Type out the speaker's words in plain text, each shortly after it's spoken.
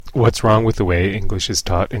What's wrong with the way English is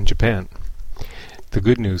taught in Japan? The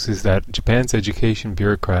good news is that Japan's education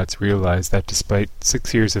bureaucrats realize that despite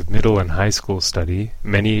 6 years of middle and high school study,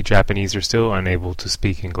 many Japanese are still unable to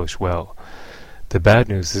speak English well. The bad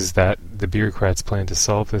news is that the bureaucrats plan to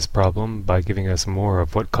solve this problem by giving us more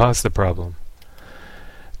of what caused the problem.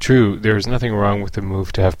 True, there is nothing wrong with the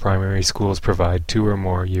move to have primary schools provide 2 or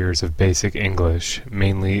more years of basic English,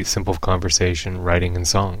 mainly simple conversation, writing, and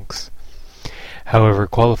songs. However,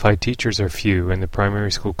 qualified teachers are few and the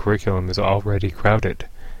primary school curriculum is already crowded.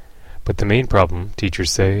 But the main problem,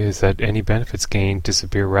 teachers say, is that any benefits gained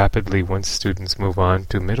disappear rapidly once students move on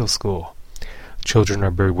to middle school. Children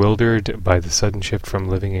are bewildered by the sudden shift from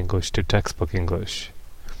living English to textbook English.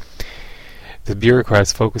 The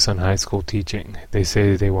bureaucrats focus on high school teaching. They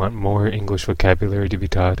say they want more English vocabulary to be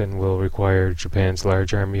taught and will require Japan's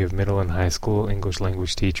large army of middle and high school English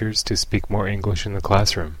language teachers to speak more English in the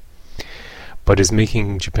classroom. But is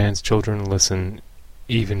making Japan's children listen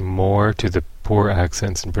even more to the poor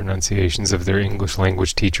accents and pronunciations of their English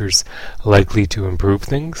language teachers likely to improve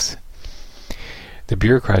things? The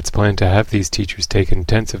bureaucrats plan to have these teachers take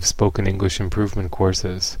intensive spoken English improvement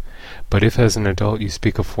courses. But if as an adult you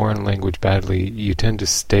speak a foreign language badly, you tend to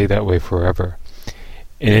stay that way forever.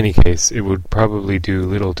 In any case, it would probably do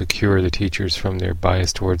little to cure the teachers from their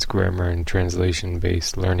bias towards grammar and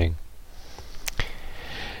translation-based learning.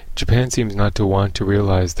 Japan seems not to want to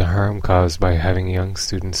realize the harm caused by having young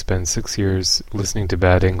students spend 6 years listening to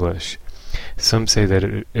bad English. Some say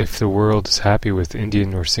that if the world is happy with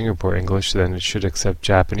Indian or Singapore English, then it should accept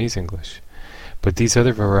Japanese English. But these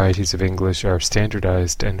other varieties of English are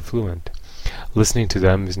standardized and fluent. Listening to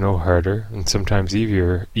them is no harder, and sometimes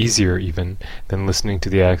easier even, than listening to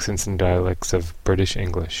the accents and dialects of British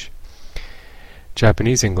English.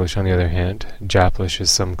 Japanese English, on the other hand, Japlish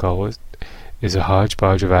as some call it, is a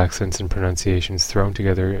hodgepodge of accents and pronunciations thrown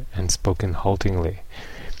together and spoken haltingly.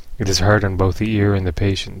 It is hard on both the ear and the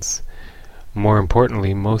patience. More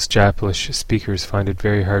importantly, most Japlish speakers find it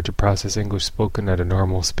very hard to process English spoken at a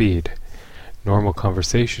normal speed. Normal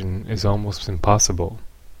conversation is almost impossible.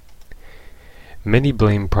 Many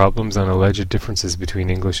blame problems on alleged differences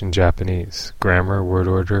between English and Japanese, grammar, word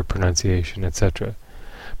order, pronunciation, etc.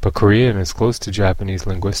 But Korean is close to Japanese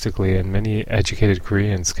linguistically, and many educated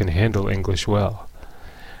Koreans can handle English well.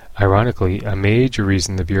 Ironically, a major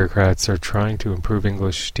reason the bureaucrats are trying to improve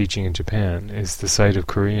English teaching in Japan is the sight of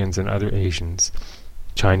Koreans and other Asians,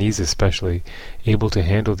 Chinese especially, able to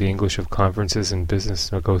handle the English of conferences and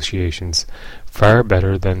business negotiations far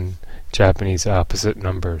better than Japanese opposite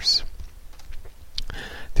numbers.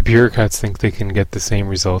 The bureaucrats think they can get the same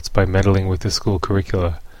results by meddling with the school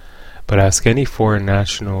curricula. But ask any foreign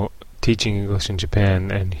national teaching English in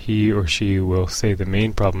Japan and he or she will say the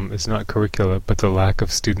main problem is not curricula but the lack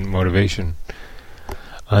of student motivation.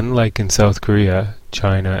 Unlike in South Korea,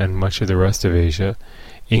 China, and much of the rest of Asia,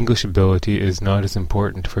 English ability is not as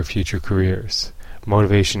important for future careers.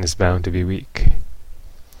 Motivation is bound to be weak.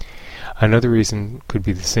 Another reason could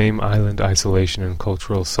be the same island isolation and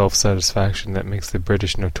cultural self-satisfaction that makes the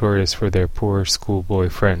British notorious for their poor schoolboy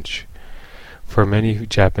French. For many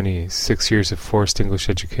Japanese, 6 years of forced English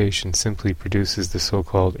education simply produces the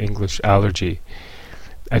so-called English allergy,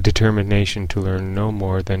 a determination to learn no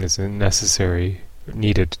more than is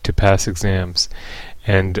needed to pass exams,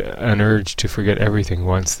 and an urge to forget everything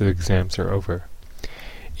once the exams are over.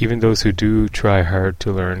 Even those who do try hard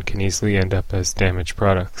to learn can easily end up as damaged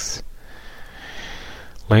products.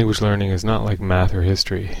 Language learning is not like math or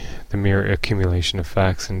history, the mere accumulation of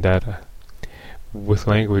facts and data. With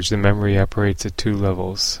language, the memory operates at 2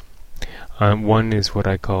 levels. One is what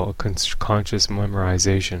I call conscious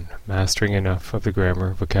memorization, mastering enough of the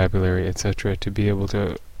grammar, vocabulary, etc. to be able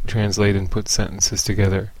to translate and put sentences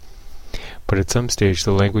together. But at some stage,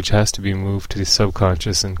 the language has to be moved to the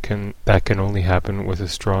subconscious, and that can only happen with a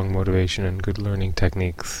strong motivation and good learning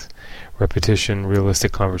techniques, repetition,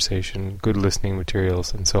 realistic conversation, good listening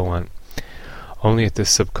materials, and so on. Only at this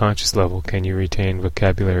subconscious level can you retain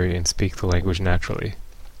vocabulary and speak the language naturally.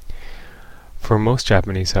 For most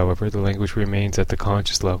Japanese, however, the language remains at the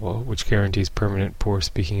conscious level, which guarantees permanent poor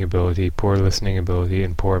speaking ability, poor listening ability,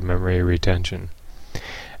 and poor memory retention.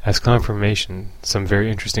 As confirmation, some very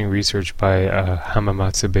interesting research by a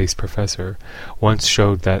Hamamatsu-based professor once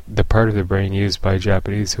showed that the part of the brain used by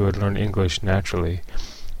Japanese who had learned English naturally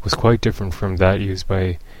was quite different from that used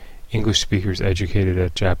by English speakers educated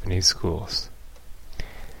at Japanese schools.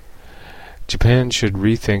 Japan should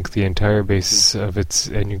rethink the entire basis of its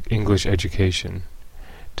English education.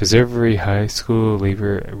 Does every high school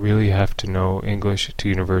leaver really have to know English to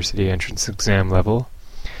university entrance exam level?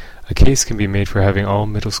 A case can be made for having all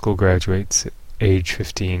middle school graduates age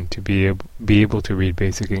 15 to be able to read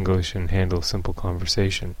basic English and handle simple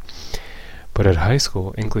conversation. But at high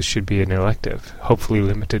school, English should be an elective, hopefully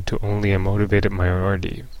limited to only a motivated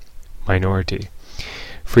minority.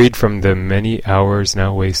 Freed from the many hours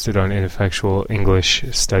now wasted on ineffectual English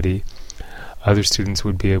study, other students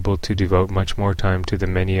would be able to devote much more time to the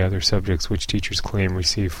many other subjects which teachers claim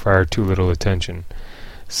receive far too little attention: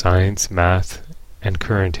 science, math, and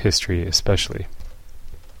current history especially.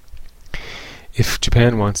 If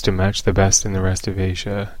Japan wants to match the best in the rest of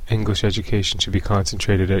Asia, English education should be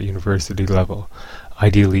concentrated at university level.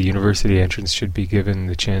 Ideally, university entrants should be given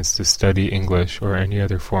the chance to study English or any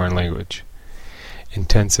other foreign language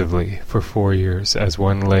intensively for 4 years as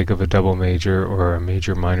one leg of a double major or a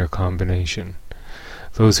major-minor combination.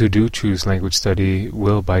 Those who do choose language study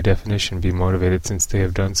will by definition be motivated, since they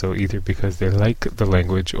have done so either because they like the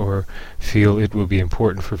language or feel it will be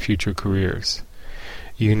important for future careers.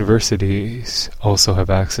 Universities also have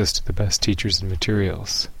access to the best teachers and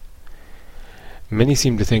materials. Many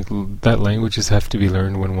seem to think that languages have to be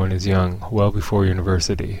learned when one is young, well before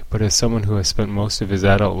university, but as someone who has spent most of his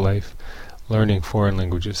adult life learning foreign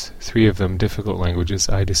languages, 3 of them difficult languages,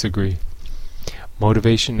 I disagree.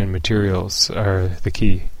 Motivation and materials are the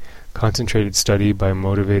key. Concentrated study by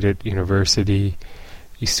motivated university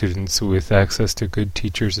students with access to good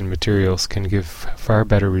teachers and materials can give far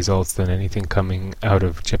better results than anything coming out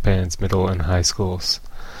of Japan's middle and high schools.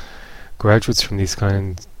 Graduates from these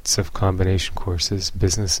kinds of combination courses,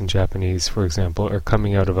 business and Japanese, for example, are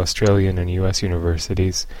coming out of Australian and US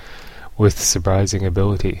universities with surprising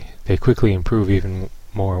ability. They quickly improve even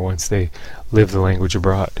more once they live the language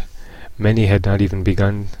abroad. Many had not even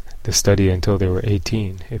begun the study until they were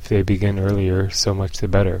 18. If they begin earlier, so much the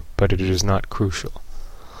better, but it is not crucial.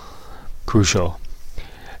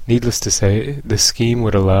 Needless to say, the scheme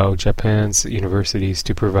would allow Japan's universities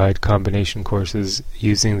to provide combination courses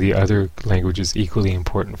using the other languages equally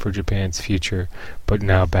important for Japan's future, but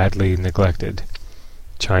now badly neglected,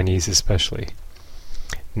 Chinese especially.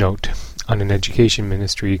 Note: on an education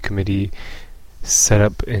ministry committee set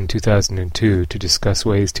up in 2002 to discuss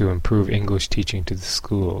ways to improve English teaching to the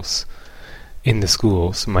schools. In the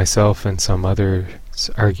schools, myself and some others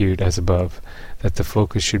argued, as above, that the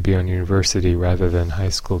focus should be on university rather than high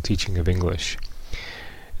school teaching of English.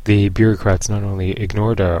 The bureaucrats not only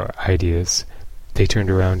ignored our ideas, they turned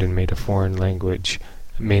around and made a foreign language,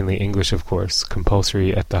 mainly English of course,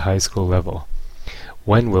 compulsory at the high school level.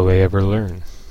 When will they ever learn?